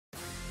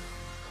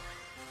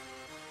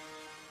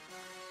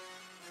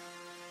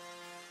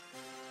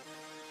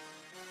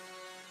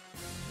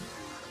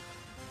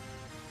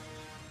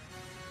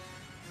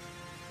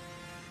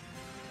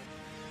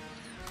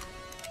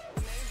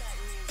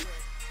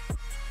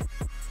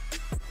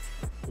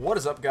What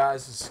is up,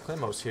 guys? This is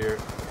Claymos here,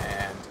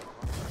 and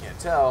if you can't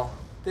tell,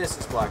 this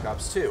is Black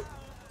Ops 2.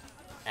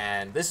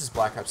 And this is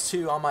Black Ops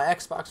 2 on my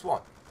Xbox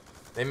One.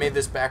 They made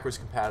this backwards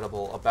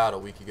compatible about a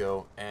week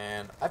ago,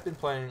 and I've been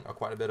playing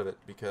quite a bit of it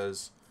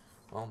because,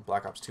 well,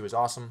 Black Ops 2 is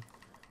awesome,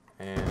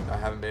 and I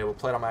haven't been able to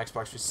play it on my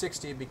Xbox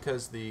 360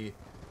 because the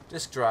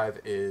disk drive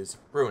is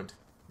ruined,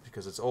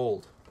 because it's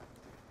old.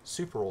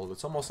 Super old.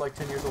 It's almost like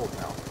 10 years old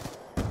now.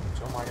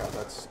 Which, oh my god,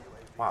 that's...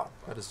 wow,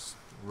 that is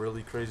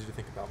really crazy to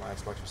think about. My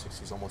Xbox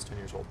 360 is almost 10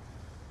 years old.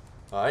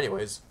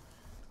 Anyways,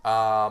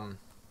 I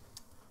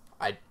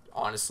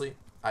honestly,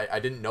 I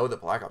didn't know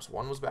that Black Ops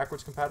 1 was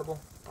backwards compatible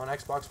on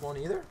Xbox One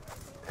either.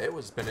 It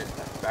was been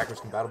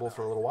backwards compatible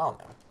for a little while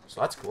now,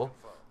 so that's cool.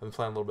 I've been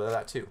playing a little bit of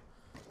that too.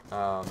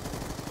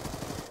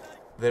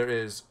 There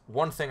is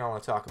one thing I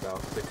want to talk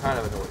about that kind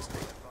of annoys me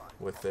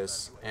with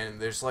this,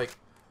 and there's like,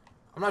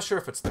 I'm not sure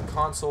if it's the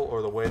console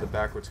or the way the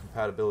backwards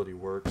compatibility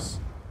works.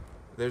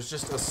 There's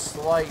just a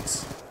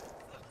slight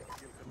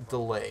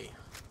delay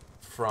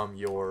from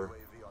your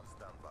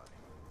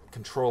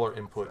controller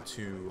input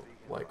to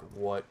like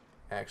what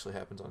actually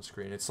happens on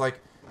screen. It's like,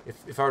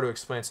 if I were to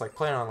explain, it's like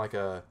playing on like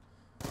a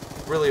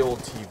really old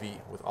TV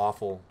with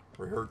awful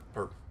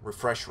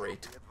refresh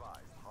rate,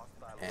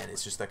 and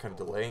it's just that kind of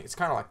delay. It's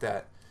kind of like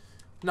that.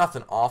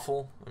 Nothing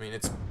awful. I mean,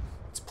 it's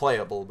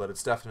playable, but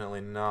it's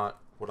definitely not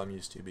what I'm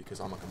used to because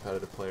I'm a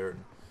competitive player,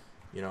 and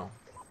you know,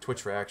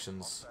 Twitch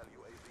reactions,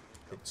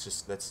 it's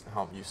just, that's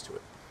how I'm used to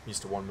it. I'm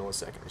used to 1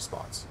 millisecond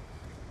response.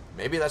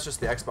 Maybe that's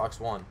just the Xbox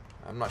One.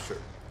 I'm not sure.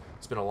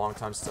 It's been a long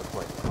time since I've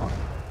played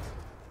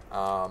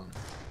on it.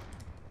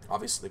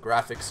 Obviously the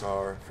graphics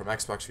are from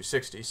Xbox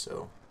 360,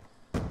 so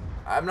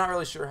I'm not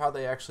really sure how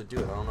they actually do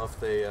it. I don't know if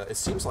they, it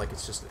seems like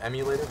it's just an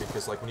emulator,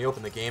 because like when you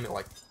open the game, it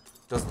like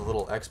does the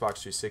little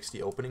Xbox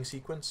 360 opening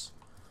sequence.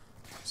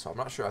 So I'm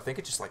not sure. I think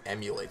it just like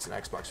emulates an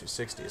Xbox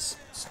 360. It's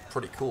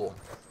pretty cool.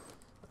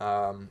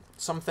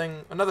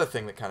 Another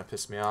thing that kind of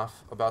pissed me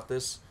off about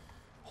this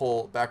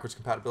whole backwards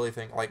compatibility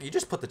thing, like you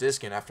just put the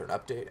disc in after an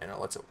update and it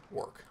lets it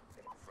work.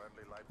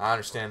 I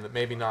understand that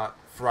maybe not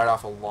right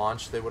off a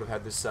launch they would have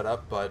had this set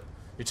up, but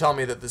you're telling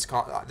me that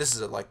this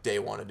is a like day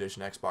one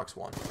edition Xbox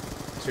One.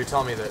 So you're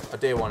telling me that a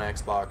day one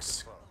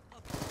Xbox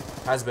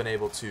has been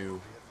able to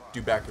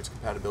do backwards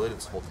compatibility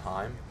this whole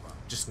time,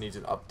 just needs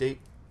an update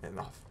in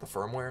the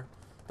firmware?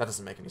 That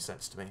doesn't make any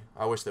sense to me.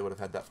 I wish they would have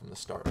had that from the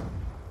start.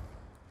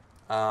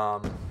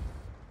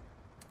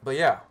 But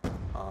yeah,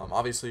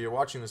 obviously you're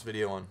watching this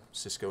video on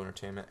Cisco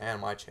Entertainment and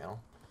my channel,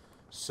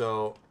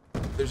 so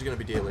there's going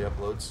to be daily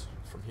uploads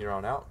from here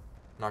on out.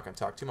 I'm not going to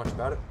talk too much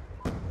about it.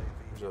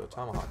 There's a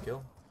tomahawk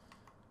kill.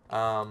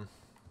 I'm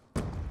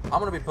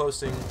going to be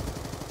posting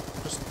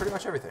just pretty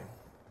much everything.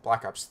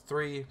 Black Ops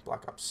 3,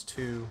 Black Ops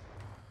 2.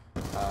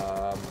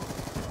 I'm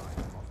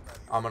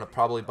going to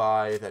probably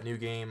buy that new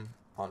game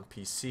on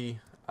PC.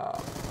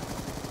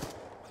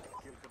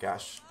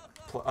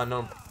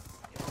 Unknown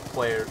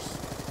Players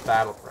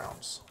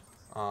Battlegrounds.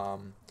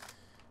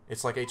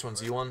 It's like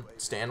H1Z1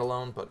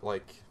 standalone, but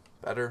like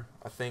better.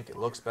 I think it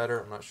looks better.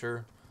 I'm not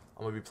sure.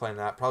 I'm gonna be playing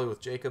that probably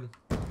with Jacob.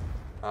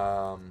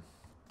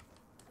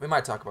 We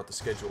might talk about the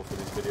schedule for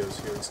these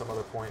videos here at some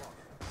other point.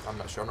 I'm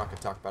not sure. I'm not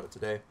gonna talk about it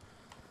today.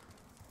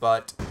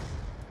 But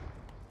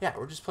yeah,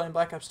 we're just playing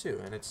Black Ops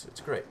 2, and it's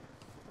great.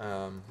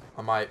 I'm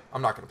not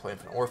gonna play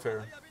Infinite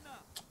Warfare.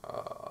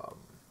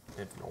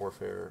 Infinite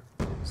Warfare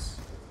is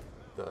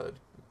the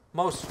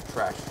most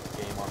trash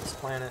game on this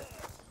planet.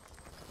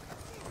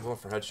 I'm going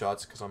for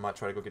headshots because I might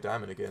try to go get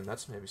Diamond again.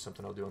 That's maybe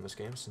something I'll do in this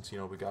game, since you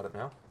know we got it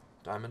now.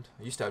 Diamond.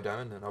 I used to have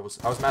Diamond, and I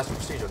was Master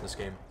Prestige on this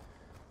game.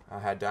 I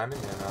had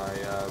Diamond, and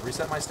I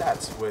reset my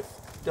stats with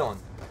Dylan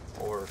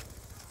or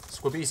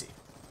Squabeezy,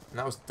 and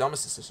that was the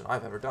dumbest decision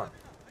I've ever done.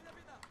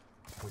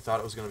 We thought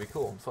it was going to be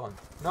cool and fun.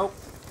 Nope,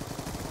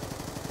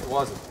 it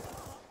wasn't.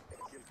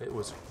 It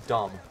was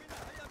dumb.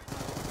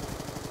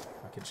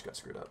 My kid just got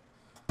screwed up.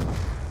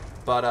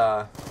 But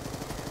I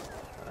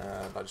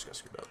just got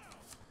screwed up.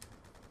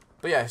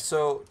 But yeah,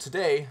 so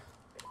today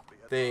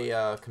they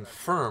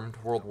confirmed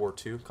World War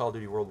II, Call of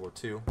Duty World War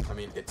II. I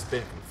mean, it's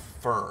been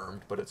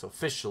confirmed, but it's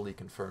officially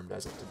confirmed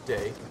as of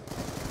today.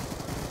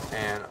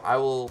 And I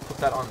will put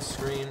that on the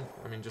screen.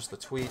 I mean, just the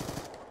tweet.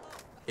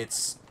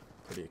 It's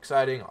pretty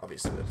exciting,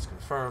 obviously, that it's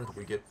confirmed.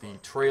 We get the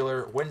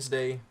trailer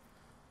Wednesday,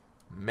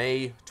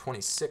 May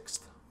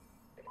 26th.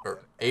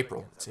 Or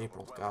April. It's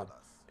April, God.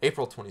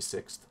 April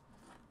 26th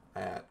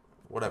at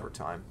whatever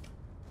time.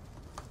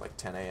 Like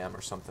 10 a.m.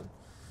 or something.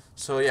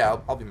 So yeah,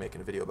 I'll be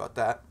making a video about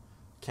that.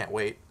 Can't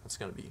wait. That's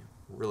going to be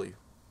really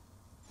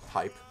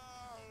hype.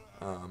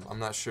 I'm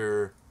not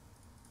sure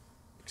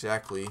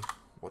exactly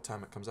what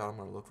time it comes out. I'm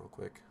going to look real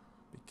quick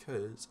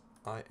because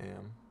I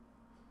am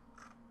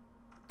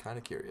kind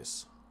of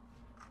curious.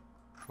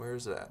 Where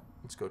is it at?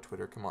 Let's go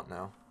Twitter. Come on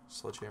now.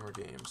 Sledgehammer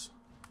Games.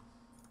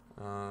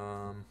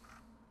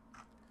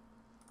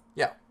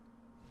 Yeah.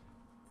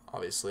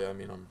 Obviously, I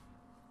mean,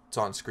 it's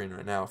on screen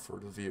right now for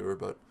the viewer,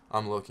 but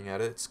I'm looking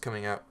at it. It's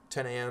coming out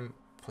 10 a.m.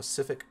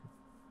 Pacific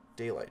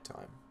Daylight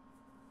Time.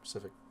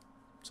 Pacific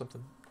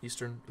something.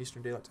 Eastern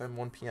Daylight Time,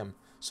 1 p.m.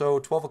 So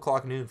 12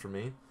 o'clock noon for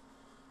me.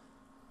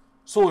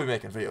 So we'll be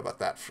making a video about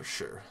that for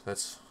sure.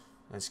 That's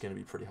going to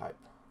be pretty hype.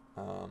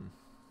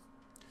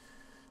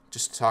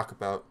 Just to talk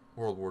about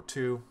World War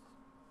II.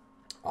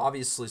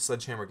 Obviously,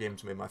 Sledgehammer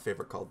Games made my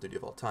favorite Call of Duty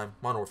of all time,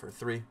 Modern Warfare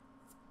 3.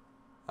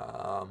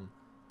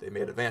 They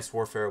made Advanced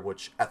Warfare,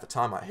 which at the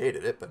time I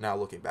hated it, but now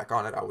looking back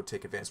on it, I would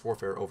take Advanced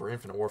Warfare over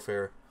Infinite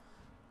Warfare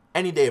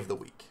any day of the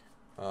week.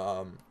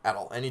 At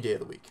all, any day of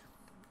the week.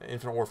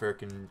 Infinite Warfare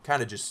can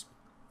kind of just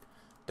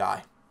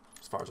die,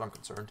 as far as I'm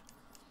concerned.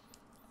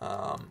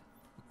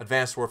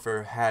 Advanced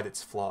Warfare had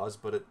its flaws,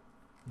 but it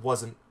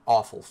wasn't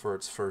awful for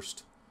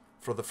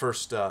the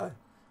first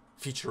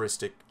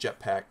futuristic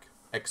jetpack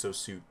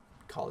exosuit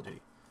Call of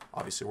Duty.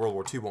 Obviously, World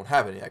War II won't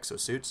have any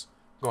exosuits.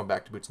 Going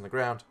back to boots on the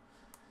ground,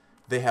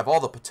 they have all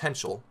the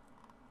potential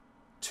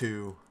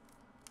to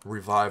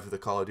revive the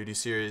Call of Duty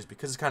series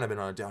because it's kind of been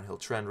on a downhill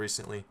trend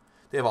recently.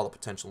 They have all the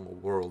potential in the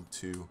world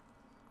to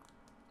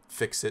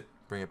fix it,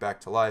 bring it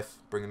back to life,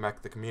 bring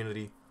back the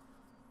community,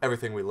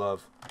 everything we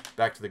love,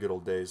 back to the good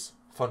old days.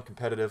 Fun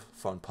competitive,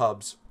 fun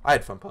pubs. I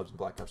had fun pubs in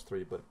Black Ops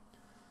 3, but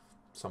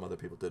some other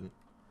people didn't.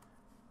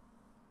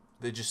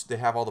 They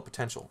have all the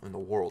potential in the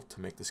world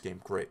to make this game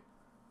great.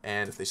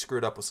 And if they screw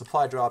it up with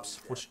supply drops,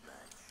 which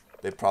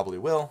they probably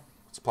will,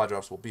 supply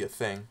drops will be a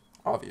thing,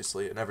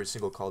 obviously, in every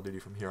single Call of Duty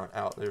from here on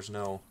out. There's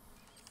no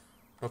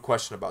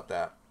question about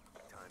that.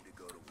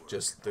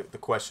 Just the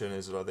question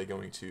is, are they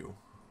going to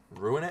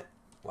ruin it,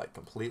 like,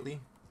 completely?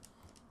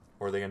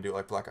 Or are they going to do it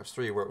like Black Ops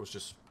 3, where it was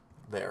just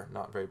there,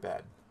 not very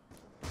bad?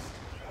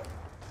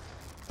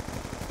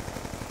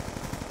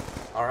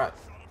 Alright.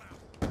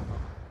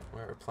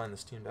 We're playing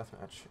this team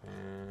deathmatch,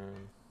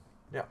 and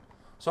yeah.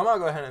 So I'm going to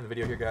go ahead and end the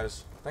video here,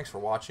 guys. Thanks for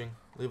watching.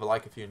 Leave a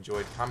like if you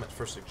enjoyed. Comment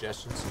for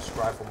suggestions.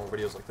 Subscribe for more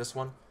videos like this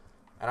one.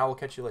 And I will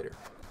catch you later.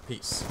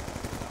 Peace.